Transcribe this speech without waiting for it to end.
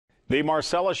The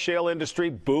Marcellus Shale industry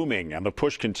booming, and the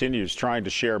push continues, trying to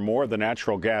share more of the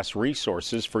natural gas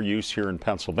resources for use here in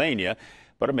Pennsylvania.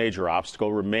 But a major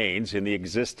obstacle remains in the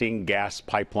existing gas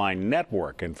pipeline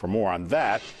network. And for more on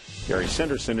that, Gary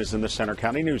Sinderson is in the Centre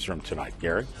County newsroom tonight.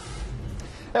 Gary?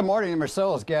 Good morning.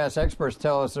 Marcellus gas experts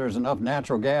tell us there's enough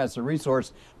natural gas, a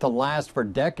resource to last for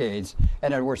decades,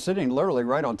 and we're sitting literally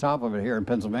right on top of it here in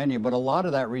Pennsylvania. But a lot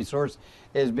of that resource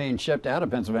is being shipped out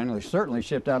of Pennsylvania, certainly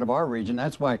shipped out of our region.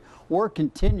 That's why work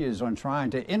continues on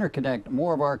trying to interconnect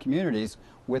more of our communities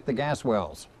with the gas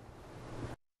wells.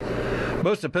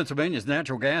 Most of Pennsylvania's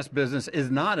natural gas business is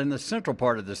not in the central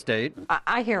part of the state.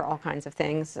 I hear all kinds of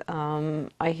things.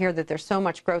 I hear that there's so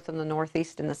much growth in the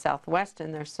Northeast and the Southwest,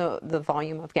 and the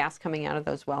volume of gas coming out of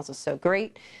those wells is so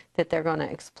great that they're going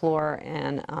to explore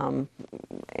and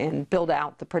build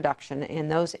out the production in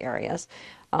those areas.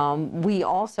 We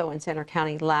also in Centre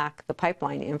County lack the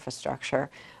pipeline infrastructure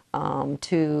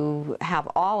to have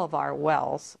all of our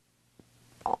wells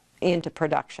into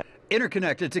production.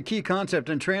 Interconnect, it's a key concept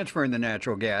in transferring the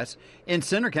natural gas. In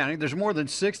Centre County, there's more than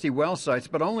 60 well sites,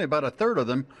 but only about a third of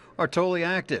them are totally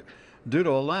active due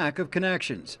to a lack of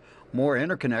connections. More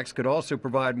interconnects could also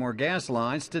provide more gas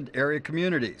lines to area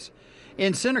communities.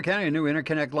 In Centre County, a new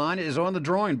interconnect line is on the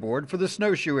drawing board for the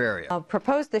snowshoe area.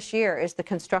 Proposed this year is the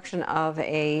construction of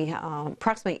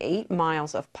approximately 8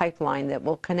 miles of pipeline that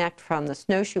will connect from the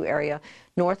snowshoe area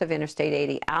north of Interstate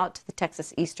 80 out to the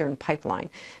Texas Eastern pipeline.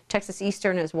 Texas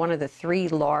Eastern is one of the 3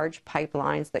 large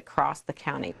pipelines that cross the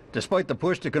county. Despite the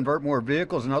push to convert more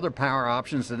vehicles and other power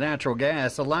options to natural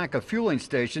gas, a lack of fueling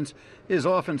stations is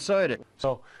often cited.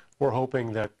 So we're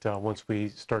hoping that once we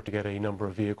start to get a number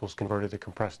of vehicles converted to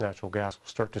compressed natural gas, we'll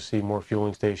start to see more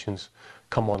fueling stations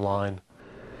come online.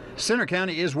 Centre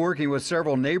County is working with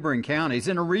several neighboring counties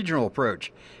in a regional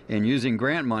approach and using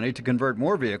grant money to convert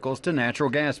more vehicles to natural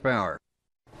gas power.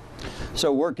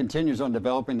 So work continues on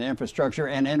developing the infrastructure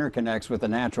and interconnects with the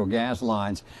natural gas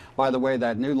lines. By the way,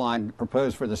 that new line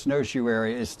proposed for the snowshoe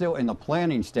area is still in the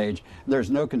planning stage.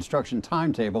 There's no construction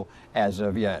timetable as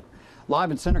of yet. Live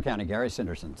in Centre County, Gary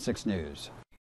Sinderson, 6 News.